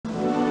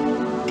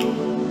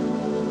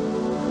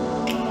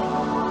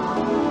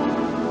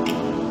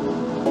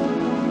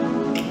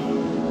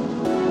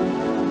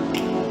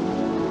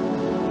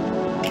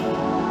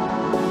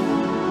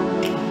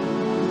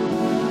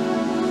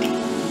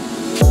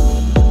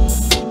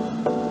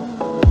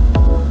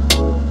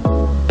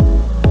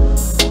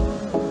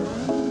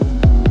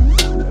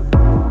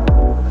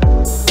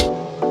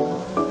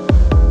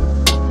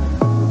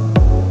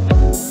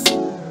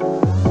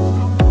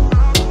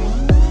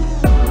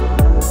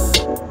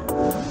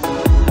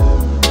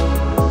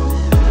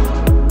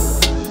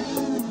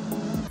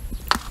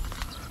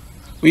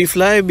We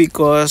fly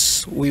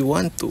because we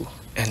want to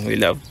and we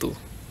love to.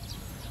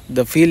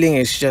 The feeling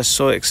is just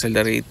so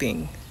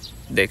exhilarating.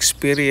 The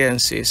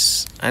experience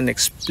is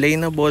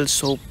unexplainable,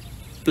 so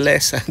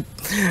pleasant.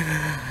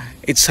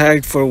 It's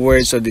hard for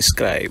words to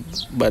describe,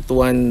 but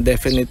one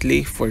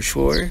definitely for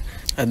sure,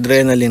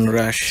 adrenaline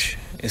rush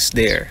is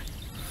there.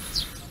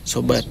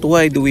 So but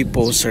why do we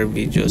post our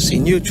videos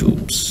in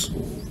YouTube's?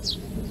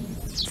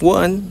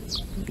 One,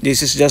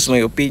 this is just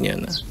my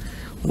opinion.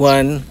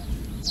 One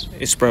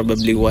is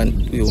probably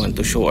we want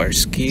to show our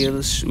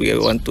skills. We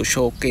want to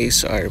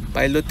showcase our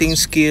piloting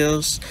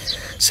skills.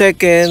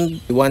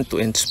 Second, we want to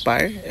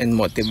inspire and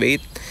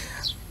motivate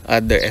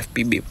other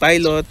FPV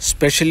pilots,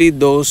 especially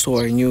those who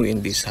are new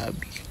in this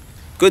hobby.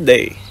 Good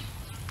day,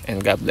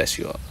 and God bless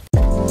you all.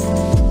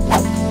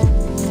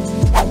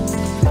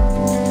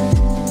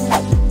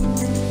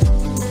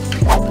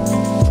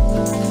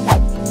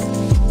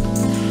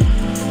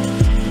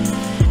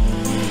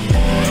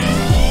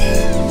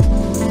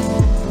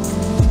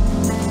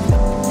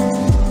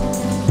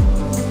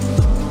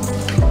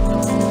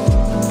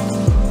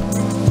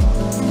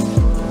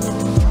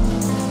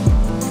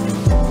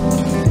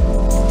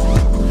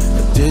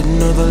 Didn't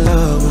know the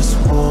love was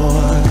war.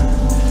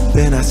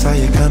 Then I saw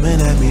you coming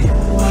at me.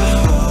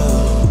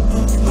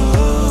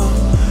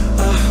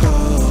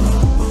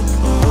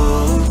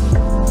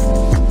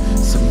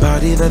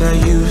 Somebody that I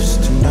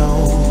used to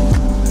know.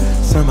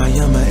 Somehow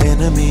you're my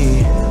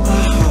enemy.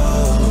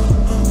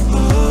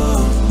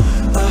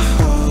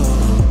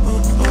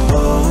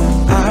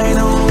 I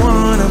don't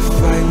wanna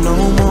fight no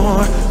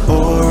more.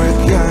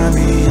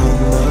 Origami on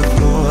the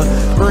floor,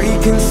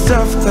 breaking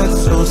stuff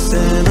that's so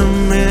sentimental.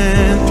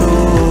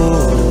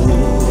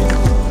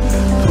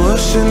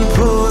 Push and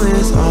pull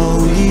is all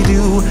we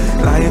do.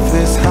 Life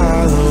is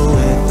hollow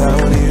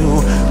without you.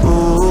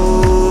 Ooh,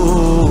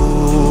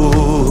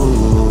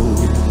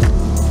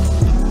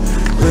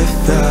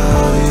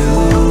 without you,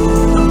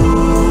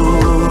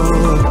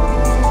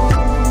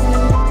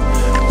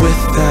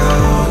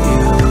 without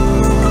you,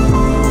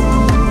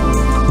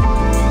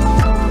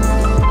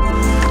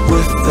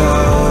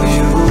 without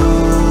you,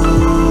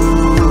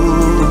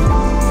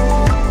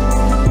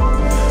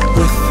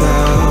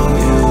 without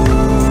you.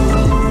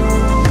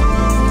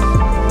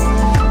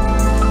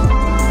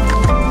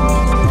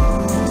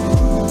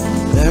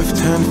 Left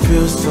hand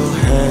feels so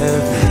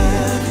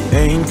heavy,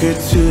 anchored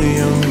to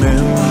your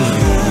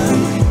memory.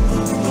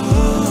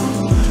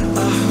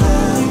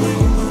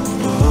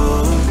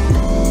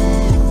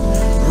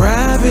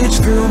 Ravage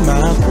through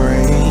my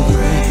brain,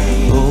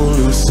 oh,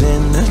 loose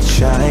in the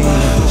chain.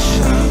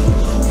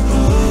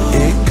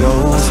 It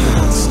goes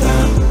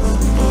non-stop.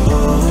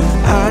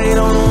 I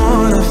don't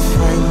wanna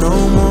fight no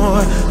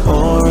more.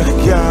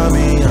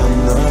 Origami on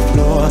the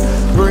floor,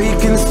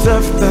 breaking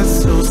stuff that's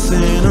so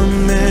sentimental.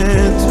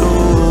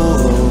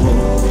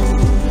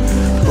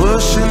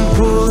 Push and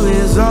pull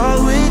is all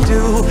we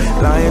do.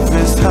 Life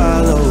is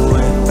hollow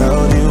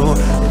without you.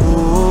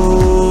 Ooh,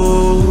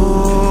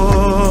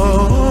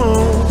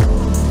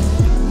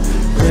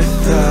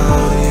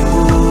 without you,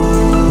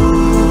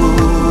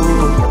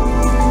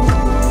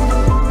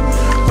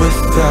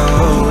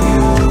 without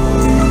you,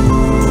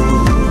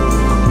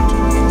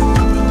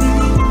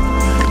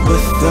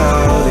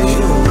 without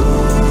you,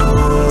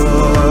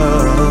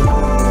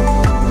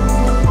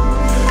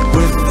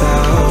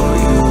 without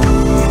you.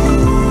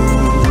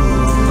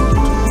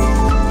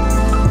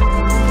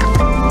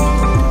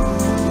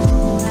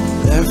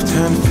 Left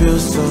hand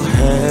feels so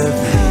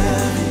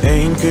heavy,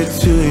 anchored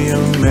to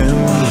your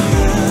memory.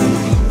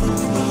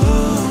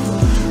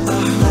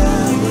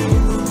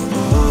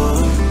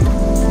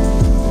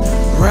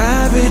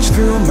 Ravage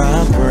through my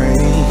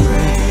brain,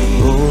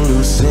 oh,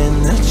 loose in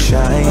the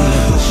chain.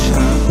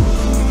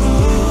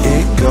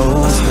 It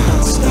goes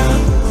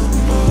non-stop.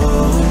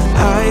 I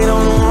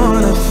don't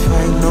wanna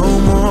fight no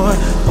more.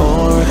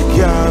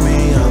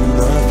 Origami on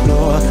the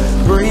floor,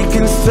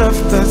 breaking stuff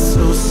that's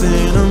so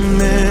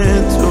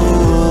sentimental.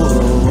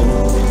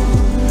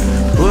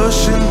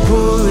 Push and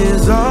pull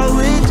is all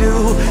we do.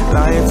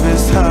 Life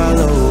is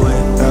hollow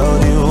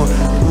without you.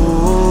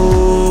 Ooh,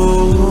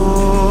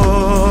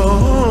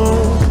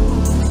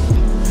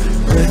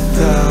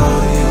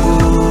 without you,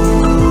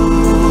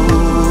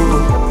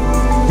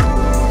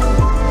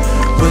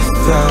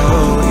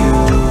 without you,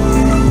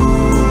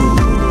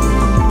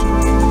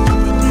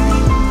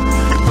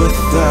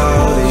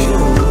 without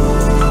you,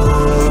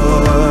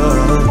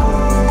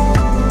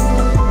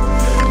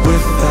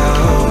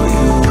 without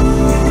you,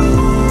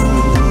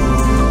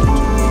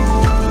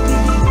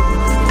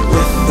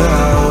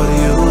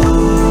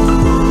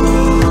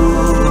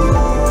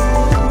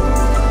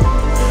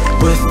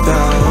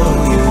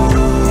 without you,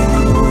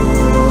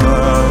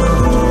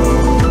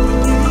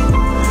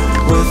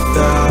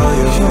 without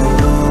you,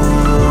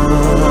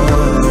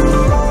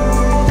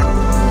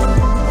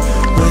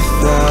 without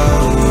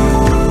you.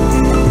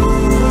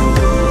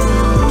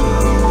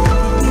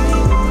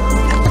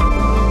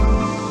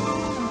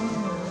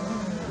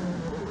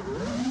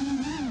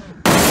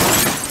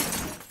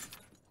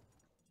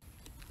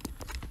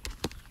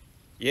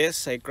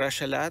 Yes, I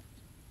crash a lot.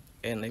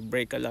 and I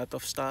break a lot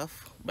of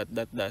stuff, but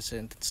that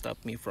doesn't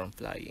stop me from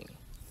flying.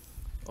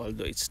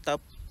 Although it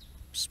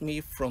stops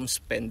me from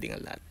spending a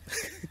lot.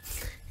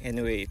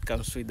 Anyway, it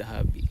comes with the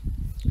hobby.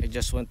 I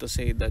just want to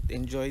say that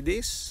enjoy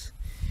this,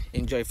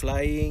 enjoy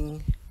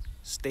flying,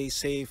 stay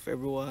safe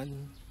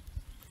everyone,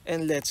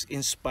 and let's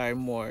inspire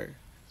more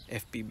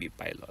FPV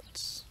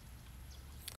pilots.